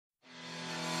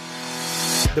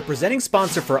The presenting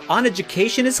sponsor for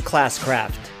OnEducation is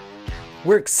Classcraft.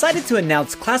 We're excited to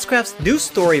announce Classcraft's new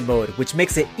story mode, which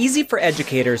makes it easy for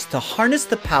educators to harness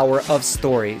the power of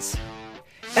stories.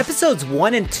 Episodes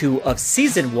 1 and 2 of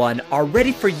Season 1 are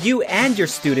ready for you and your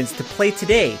students to play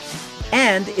today,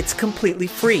 and it's completely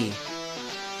free.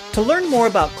 To learn more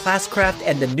about Classcraft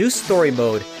and the new story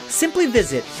mode, simply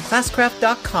visit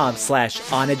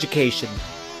classcraft.com/oneducation.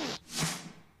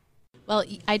 Well,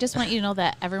 I just want you to know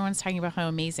that everyone's talking about how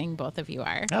amazing both of you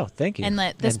are. Oh, thank you. And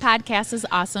that this podcast is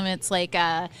awesome. It's like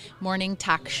a morning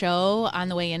talk show on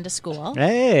the way into school.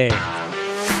 Hey. All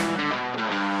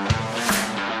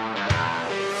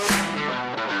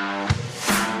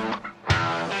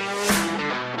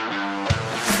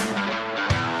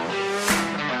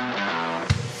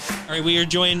right, we are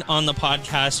joined on the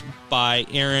podcast by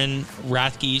Erin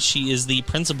Rathke. She is the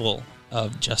principal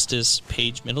of Justice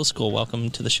Page Middle School.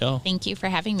 Welcome to the show. Thank you for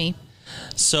having me.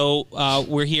 So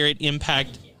we're here at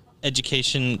Impact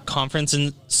Education Conference,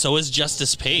 and so is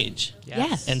Justice Page.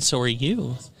 Yes. And so are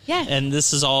you. Yeah. And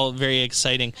this is all very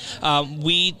exciting.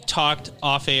 We talked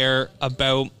off air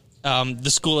about the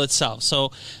school itself.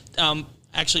 So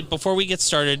actually, before we get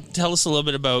started, tell us a little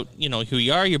bit about, who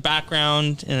you are, your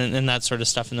background, and that sort of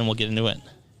stuff, and then we'll get into it.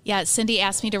 Yeah, Cindy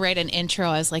asked me to write an intro.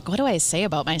 I was like, what do I say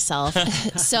about myself?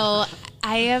 So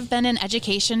I have been in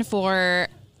education for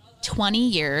 20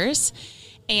 years,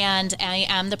 and I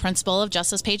am the principal of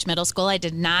Justice Page Middle School. I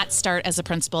did not start as a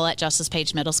principal at Justice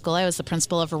Page Middle School. I was the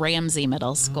principal of Ramsey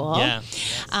Middle School. Yeah.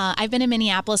 I've been in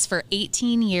Minneapolis for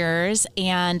 18 years,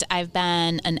 and I've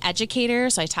been an educator.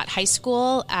 So I taught high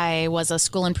school. I was a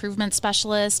school improvement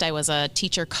specialist. I was a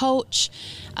teacher coach,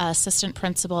 assistant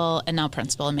principal, and now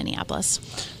principal in Minneapolis.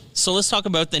 So let's talk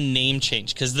about the name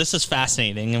change, because this is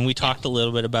fascinating, and we talked a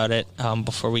little bit about it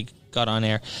before we got on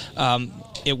air.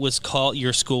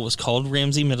 Your school was called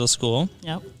Ramsey Middle School.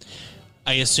 Yep.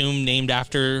 I assume named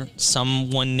after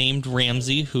someone named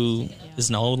Ramsey, who is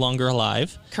no longer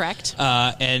alive. Correct.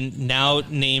 And now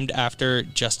named after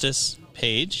Justice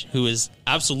Page, who is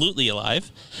absolutely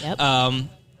alive. Yep.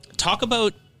 Talk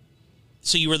about,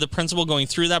 so you were the principal going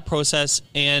through that process,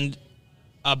 and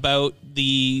about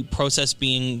the process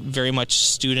being very much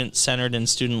student-centered and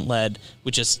student-led,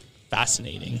 which is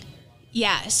fascinating.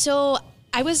 Yeah, so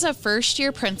I was a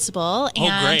first-year principal. And,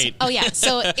 oh, great. Oh, yeah,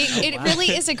 so it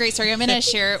really is a great story. I'm going to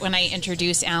share it when I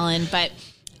introduce Alan, but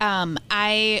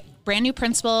brand new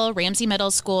principal, Ramsey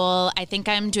Middle School. I think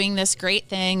I'm doing this great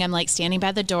thing. I'm like standing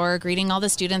by the door, greeting all the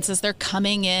students as they're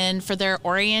coming in for their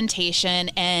orientation,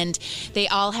 and they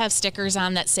all have stickers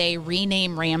on that say,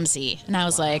 rename Ramsey. And I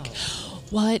was like,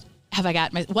 what have I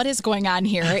got? What is going on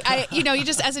here? You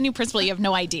just, as a new principal, you have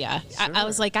no idea. Sure. I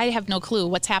was like, I have no clue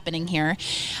what's happening here.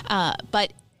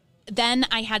 But then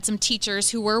I had some teachers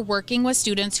who were working with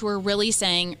students who were really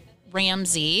saying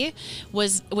Ramsey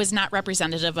was not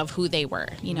representative of who they were.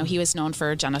 He was known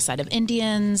for genocide of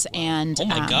Indians and... Oh,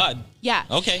 my God. Yeah.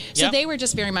 Okay. So yep. They were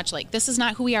just very much like, this is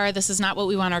not who we are. This is not what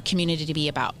we want our community to be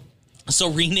about. So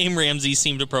rename Ramsey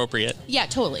seemed appropriate. Yeah,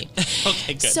 totally.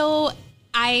 Okay, good. So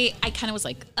I kind of was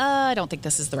like, I don't think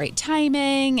this is the right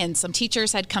timing. And some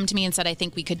teachers had come to me and said, I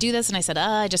think we could do this. And I said,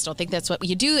 I just don't think that's what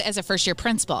you do as a first-year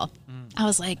principal. I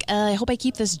was like, I hope I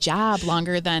keep this job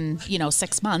longer than,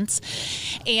 6 months.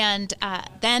 And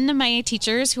then my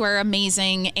teachers, who are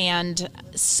amazing and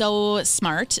so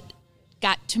smart,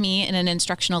 got to me in an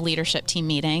instructional leadership team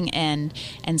meeting and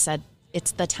said,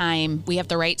 it's the time. We have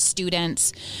the right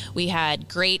students. We had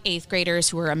great 8th graders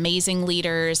who were amazing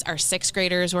leaders. Our 6th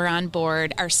graders were on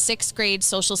board. Our 6th grade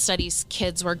social studies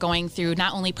kids were going through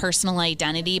not only personal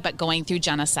identity, but going through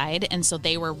genocide. And so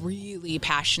they were really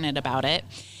passionate about it.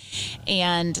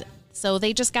 And so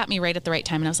they just got me right at the right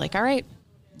time. And I was like, all right,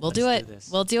 we'll do it.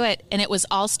 We'll do it. And it was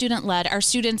all student-led. Our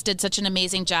students did such an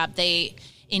amazing job. They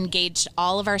engaged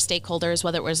all of our stakeholders,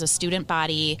 whether it was a student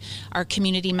body, our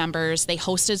community members. They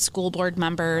hosted school board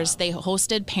members. They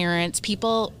hosted parents,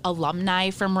 people, alumni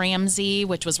from Ramsey,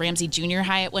 which was Ramsey Junior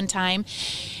High at one time.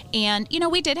 And,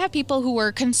 we did have people who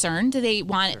were concerned. They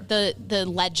want the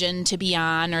legend to be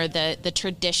on, or the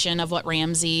tradition of what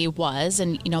Ramsey was.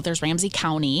 And, there's Ramsey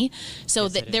County. So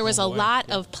there was a lot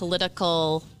of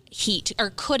political heat,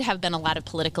 or could have been a lot of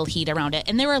political heat around it.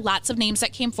 And there were lots of names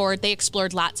that came forward. They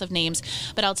explored lots of names.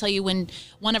 But I'll tell you, when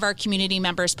one of our community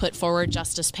members put forward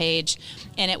Justice Page,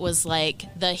 and it was like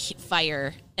the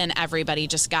fire, and everybody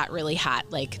just got really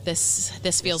hot. Like, this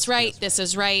feels right. This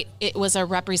is right. It was a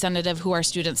representative who our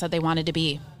students said they wanted to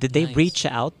be. Did they reach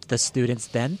out, the students,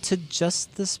 then to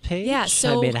Justice Page? Yeah.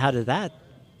 So, how did that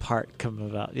part come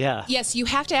about? Yeah. Yes, you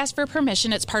have to ask for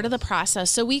permission. It's part of the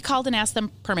process. So we called and asked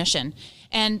them permission,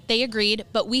 and they agreed,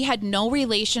 but we had no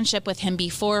relationship with him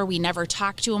before. We never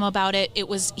talked to him about it.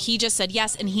 He just said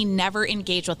yes, and he never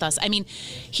engaged with us. I mean,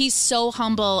 he's so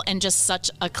humble and just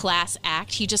such a class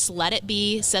act. He just let it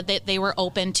be, said that they were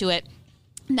open to it.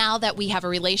 Now that we have a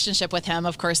relationship with him,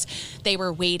 of course, they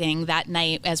were waiting that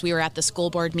night as we were at the school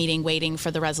board meeting, waiting for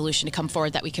the resolution to come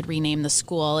forward that we could rename the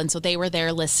school. And so they were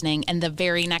there listening. And the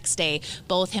very next day,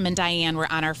 both him and Diane were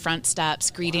on our front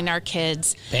steps greeting our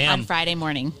kids on Friday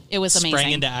morning. It was amazing.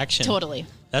 Sprang into action. Totally.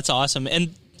 That's awesome.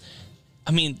 And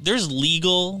I mean, there's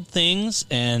legal things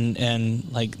and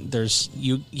like there's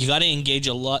you got to engage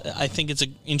a lot. I think it's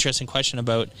an interesting question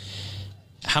about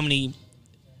how many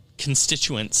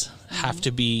constituents have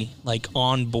to be like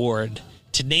on board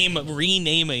to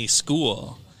rename a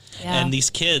school. Yeah. And these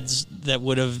kids that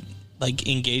would have like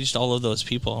engaged all of those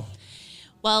people.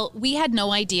 Well, we had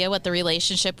no idea what the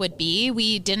relationship would be.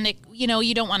 We didn't,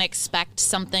 you don't want to expect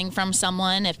something from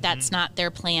someone if that's not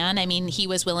their plan. I mean, he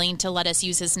was willing to let us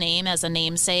use his name as a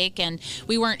namesake, and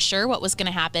we weren't sure what was going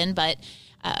to happen, but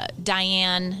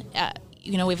Diane,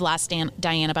 we've lost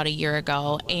Diane about a year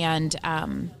ago, and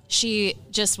she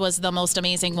just was the most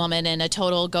amazing woman and a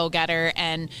total go-getter.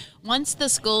 And once the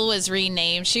school was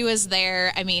renamed, she was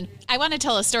there. I mean, I want to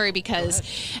tell a story because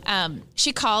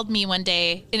she called me one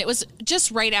day, and it was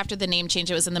just right after the name change.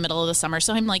 It was in the middle of the summer.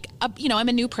 So I'm like, I'm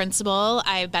a new principal.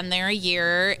 I've been there a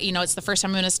year. It's the first time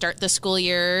I'm going to start the school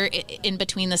year in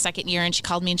between the second year. And she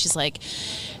called me, and she's like,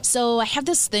 so I have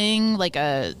this thing, like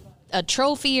a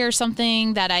trophy or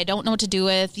something that I don't know what to do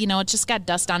with. It just got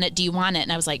dust on it. Do you want it?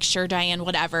 And I was like, sure, Diane,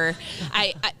 whatever.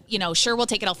 I sure, we'll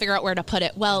take it. I'll figure out where to put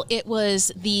it. Well, it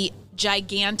was the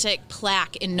gigantic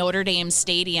plaque in Notre Dame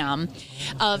Stadium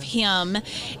of him.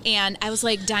 And I was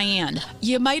like, Diane,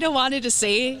 you might have wanted to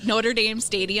say Notre Dame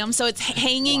Stadium. So it's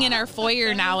hanging in our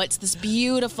foyer now. It's this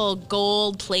beautiful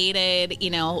gold plated,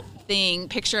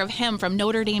 picture of him from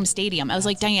Notre Dame Stadium. I was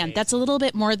like, Diane, that's a little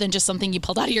bit more than just something you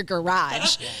pulled out of your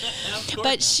garage.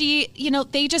 But she,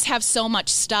 they just have so much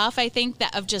stuff, I think,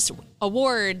 that of just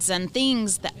awards and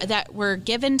things that were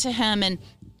given to him, and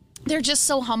they're just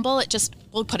so humble.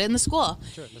 We'll put it in the school.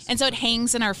 Sure, and so it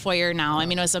hangs in our foyer now. I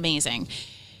mean, it was amazing.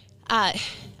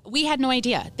 We had no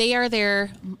idea. They were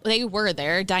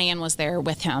there. Diane was there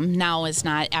with him. Now is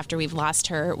not, after we've lost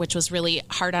her, which was really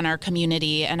hard on our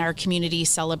community, and our community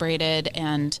celebrated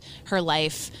and her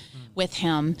life with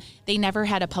him. They never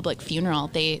had a public funeral.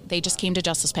 They just came to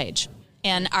Justice Page.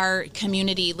 And our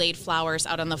community laid flowers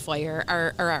out on the foyer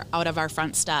or out of our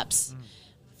front steps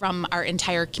from our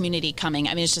entire community coming.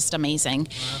 I mean, it's just amazing.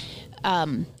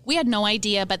 We had no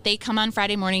idea, but they come on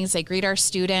Friday mornings. They greet our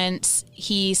students.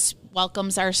 He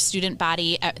welcomes our student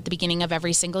body at the beginning of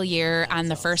every single year on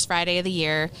the first Friday of the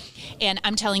year. And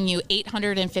I'm telling you,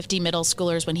 850 middle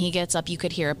schoolers, when he gets up, you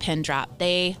could hear a pin drop.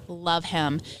 They love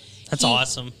him. That's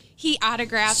awesome. He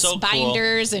autographs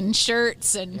binders and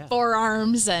shirts and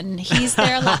forearms, and he's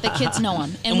there. Let the kids know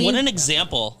him. And what an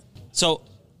example. So,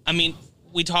 I mean,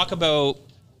 we talk about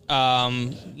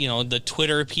the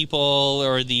Twitter people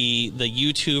or the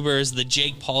YouTubers, the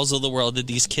Jake Pauls of the world that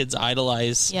these kids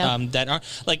idolize. Yep. That are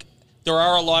like, there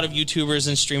are a lot of YouTubers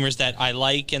and streamers that I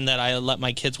like and that I let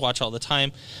my kids watch all the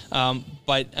time.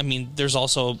 But I mean, there's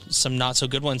also some not so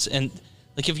good ones. And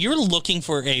like, if you're looking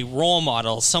for a role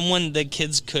model, someone that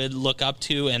kids could look up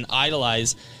to and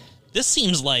idolize, this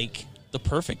seems like the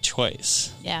perfect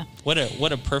choice. Yeah. What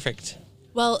a perfect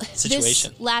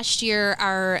situation. This last year,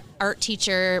 our art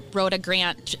teacher wrote a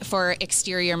grant for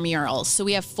exterior murals. So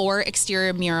we have 4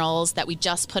 exterior murals that we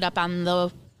just put up on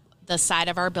the side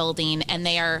of our building, and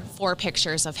they are 4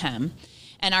 pictures of him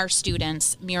and our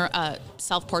students,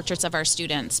 self-portraits of our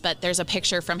students. But there's a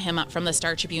picture from him up from the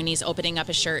Star Tribune. He's opening up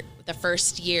his shirt the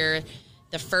first year,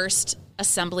 the first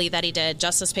assembly that he did,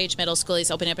 Justice Page Middle School.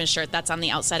 He's opening up his shirt. That's on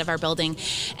the outside of our building.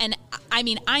 And I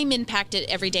mean, I'm impacted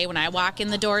every day when I walk in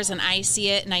the doors and I see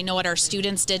it, and I know what our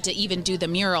students did to even do the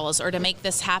murals or to make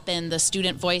this happen, the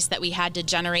student voice that we had to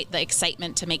generate the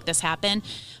excitement to make this happen.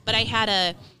 But I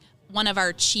had one of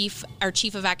our chief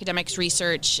of academics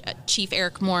research, Chief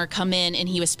Eric Moore, come in, and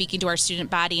he was speaking to our student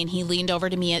body, and he leaned over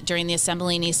to me during the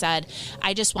assembly, and he said,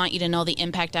 I just want you to know the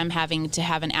impact I'm having to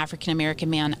have an African-American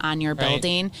man on your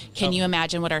building. Can you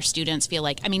imagine what our students feel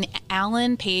like? I mean,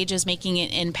 Alan Page is making an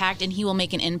impact, and he will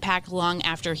make an impact long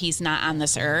after he's not on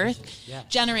this earth. Yes.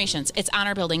 Generations. It's on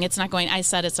our building. It's not going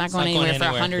anywhere for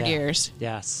 100 years.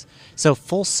 Yes. So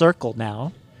full circle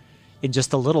now, in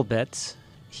just a little bit,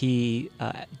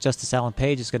 Justice Alan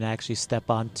Page is going to actually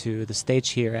step onto the stage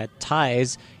here at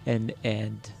Ties and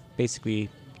basically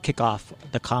kick off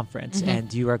the conference,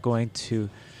 and you are going to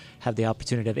have the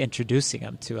opportunity of introducing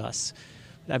him to us.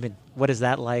 I mean, what is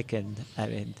that like? And I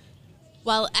mean,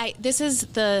 well, this is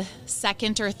the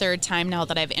second or third time now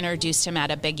that I've introduced him at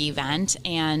a big event,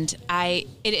 and I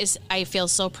feel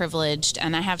so privileged,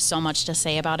 and I have so much to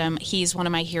say about him. He's one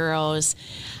of my heroes.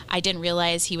 I didn't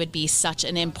realize he would be such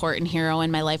an important hero in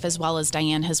my life, as well as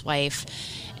Diane, his wife.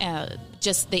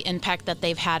 Just the impact that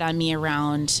they've had on me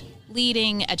around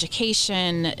leading,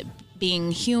 education,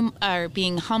 being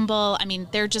humble. I mean,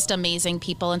 they're just amazing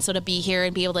people, and so to be here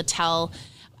and be able to tell.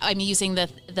 I'm using the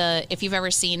if you've ever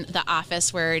seen The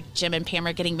Office where Jim and Pam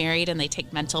are getting married and they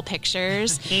take mental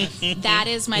pictures, that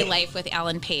is my life with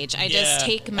Alan Page. I just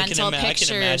take mental pictures.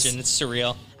 I can imagine. It's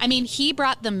surreal. I mean, he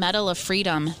brought the Medal of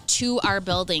Freedom to our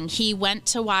building. He went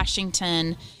to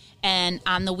Washington and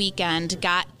on the weekend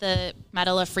got the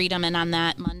Medal of Freedom, and on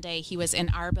that Monday he was in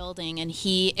our building and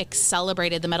he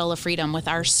celebrated the Medal of Freedom with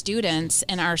our students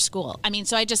in our school. I mean,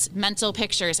 so I just mental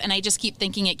pictures, and I just keep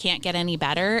thinking it can't get any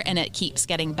better, and it keeps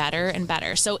getting better and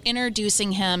better. So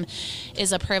introducing him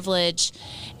is a privilege,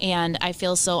 and I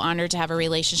feel so honored to have a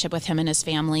relationship with him and his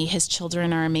family. His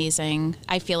children are amazing.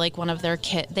 I feel like one of their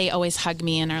kids, they always hug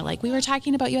me and are like, we were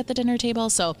talking about you at the dinner table.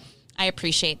 So I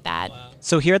appreciate that. Wow.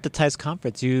 So here at the TIES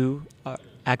conference, you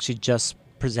actually just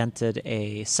presented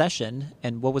a session,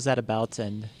 and what was that about?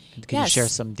 And can you share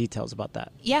some details about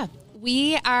that? Yeah.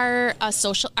 We are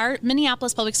our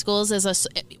Minneapolis Public Schools is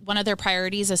one of their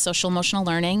priorities is social emotional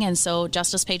learning. And so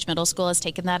Justice Page Middle School has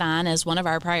taken that on as one of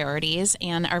our priorities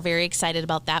and are very excited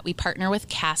about that. We partner with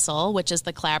CASEL, which is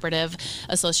the Collaborative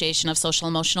Association of Social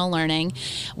Emotional Learning.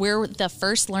 We're the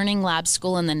first learning lab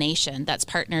school in the nation that's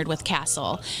partnered with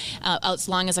CASEL, as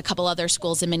long as a couple other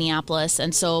schools in Minneapolis.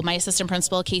 And so my assistant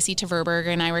principal, Casey Tverberger,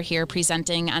 and I were here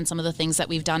presenting on some of the things that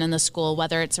we've done in the school,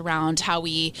 whether it's around how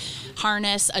we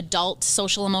harness adult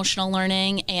social emotional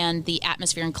learning and the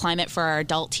atmosphere and climate for our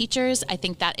adult teachers. I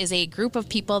think that is a group of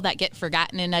people that get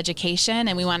forgotten in education,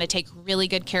 and we want to take really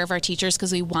good care of our teachers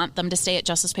because we want them to stay at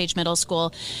Justice Page Middle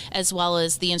School, as well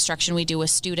as the instruction we do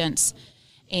with students,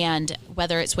 and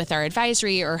whether it's with our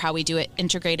advisory or how we do it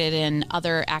integrated in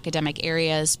other academic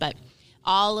areas. But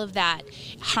all of that,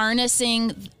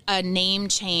 harnessing a name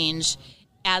change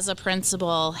as a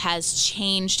principal has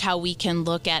changed how we can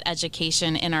look at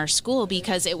education in our school,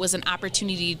 because it was an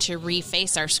opportunity to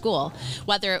reface our school,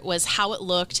 whether it was how it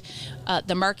looked,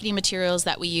 the marketing materials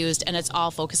that we used, and it's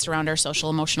all focused around our social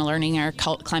emotional learning, our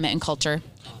climate and culture.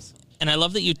 And I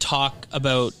love that you talk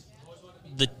about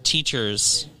the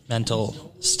teacher's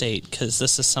mental state, because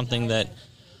this is something that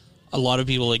a lot of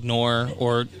people ignore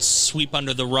or sweep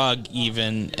under the rug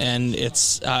even. And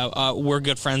it's we're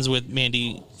good friends with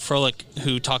Mandy Froelich,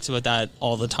 who talks about that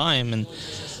all the time, and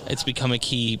it's become a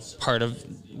key part of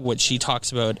what she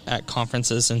talks about at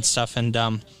conferences and stuff. And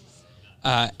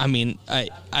I mean, I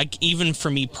even for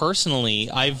me personally,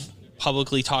 I've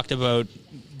publicly talked about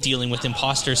dealing with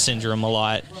imposter syndrome a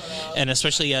lot, and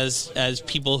especially as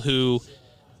people who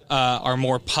are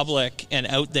more public and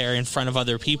out there in front of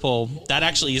other people, that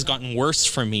actually has gotten worse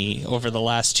for me over the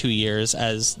last 2 years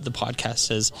as the podcast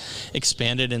has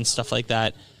expanded and stuff like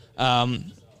that.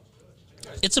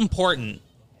 It's important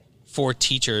for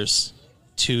teachers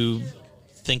to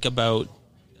think about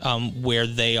where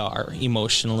they are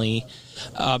emotionally,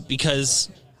 because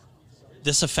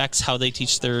this affects how they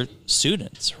teach their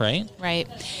students, right? Right.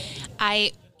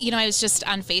 I was just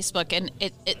on Facebook, and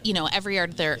it every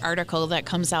other article that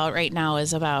comes out right now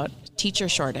is about teacher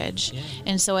shortage. Yeah.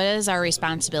 And so it is our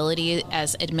responsibility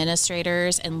as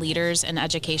administrators and leaders in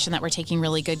education that we're taking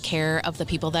really good care of the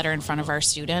people that are in front of our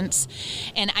students.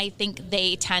 And I think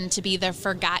they tend to be the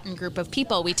forgotten group of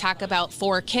people. We talk about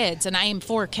 4 kids, and I am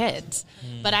 4 kids,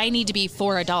 but I need to be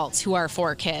 4 adults who are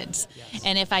 4 kids. Yes.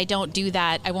 And if I don't do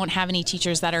that, I won't have any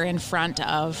teachers that are in front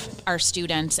of our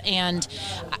students. And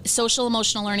social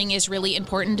emotional learning is really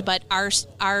important, but our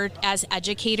as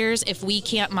educators, if we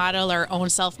can't model our own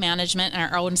self-management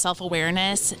and our own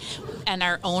self-awareness and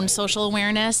our own social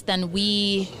awareness, then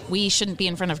we shouldn't be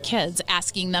in front of kids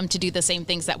asking them to do the same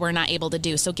things that we're not able to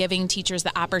do. So giving teachers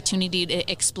the opportunity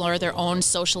to explore their own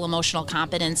social emotional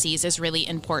competencies is really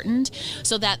important,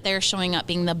 so that they're showing up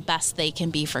being the best they can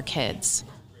be for kids.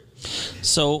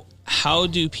 So how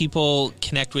do people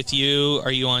connect with you?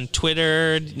 Are you on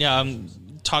Twitter?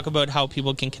 Talk about how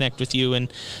people can connect with you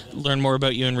and learn more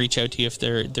about you and reach out to you if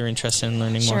they're interested in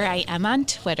learning more. Sure, I am on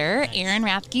Twitter, Erin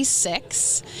Rathke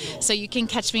 6. So you can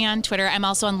catch me on Twitter. I'm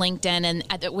also on LinkedIn,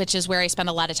 and which is where I spend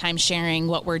a lot of time sharing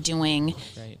what we're doing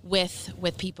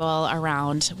with people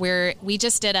around. We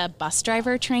just did a bus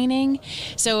driver training.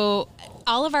 So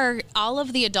all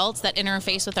of the adults that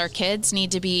interface with our kids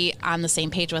need to be on the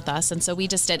same page with us. And so we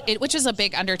just did it, which is a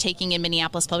big undertaking in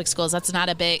Minneapolis public schools. That's not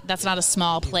a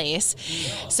small place.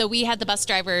 So we had the bus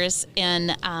drivers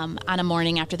in on a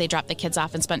morning after they dropped the kids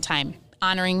off and spent time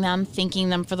honoring them, thanking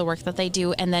them for the work that they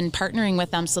do, and then partnering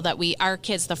with them so that our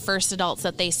kids, the first adults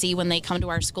that they see when they come to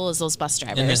our school is those bus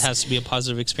drivers. And it has to be a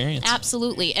positive experience.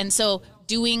 Absolutely. And so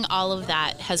doing all of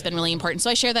that has been really important. So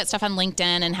I share that stuff on LinkedIn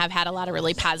and have had a lot of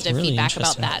really positive feedback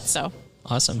about that. So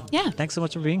awesome. Yeah. Thanks so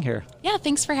much for being here. Yeah,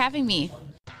 thanks for having me.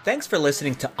 Thanks for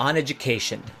listening to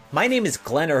OnEducation. My name is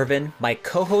Glen Irvin. My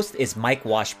co-host is Mike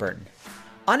Washburn.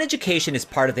 OnEducation is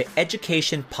part of the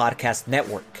Education Podcast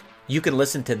Network. You can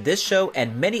listen to this show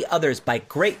and many others by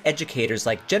great educators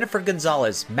like Jennifer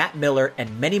Gonzalez, Matt Miller,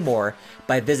 and many more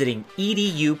by visiting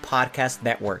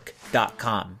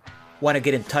edupodcastnetwork.com. Want to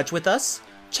get in touch with us?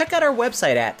 Check out our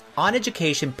website at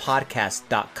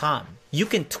oneducationpodcast.com. You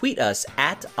can tweet us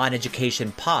at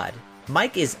oneducationpod.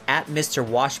 Mike is at Mr.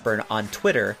 Washburn on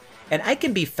Twitter, and I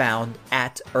can be found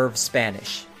at Irv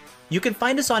Spanish. You can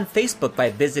find us on Facebook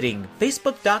by visiting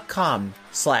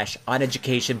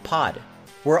facebook.com/oneducationpod.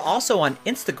 We're also on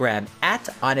Instagram at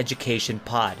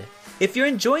OnEducationPod. If you're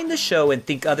enjoying the show and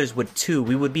think others would too,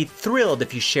 we would be thrilled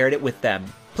if you shared it with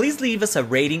them. Please leave us a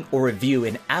rating or review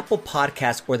in Apple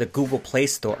Podcasts or the Google Play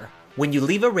Store. When you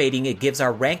leave a rating, it gives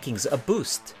our rankings a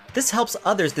boost. This helps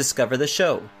others discover the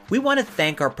show. We want to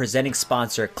thank our presenting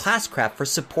sponsor, Classcraft, for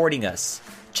supporting us.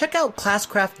 Check out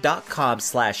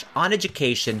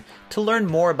classcraft.com/oneducation to learn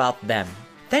more about them.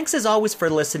 Thanks as always for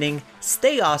listening,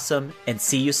 stay awesome, and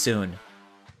see you soon.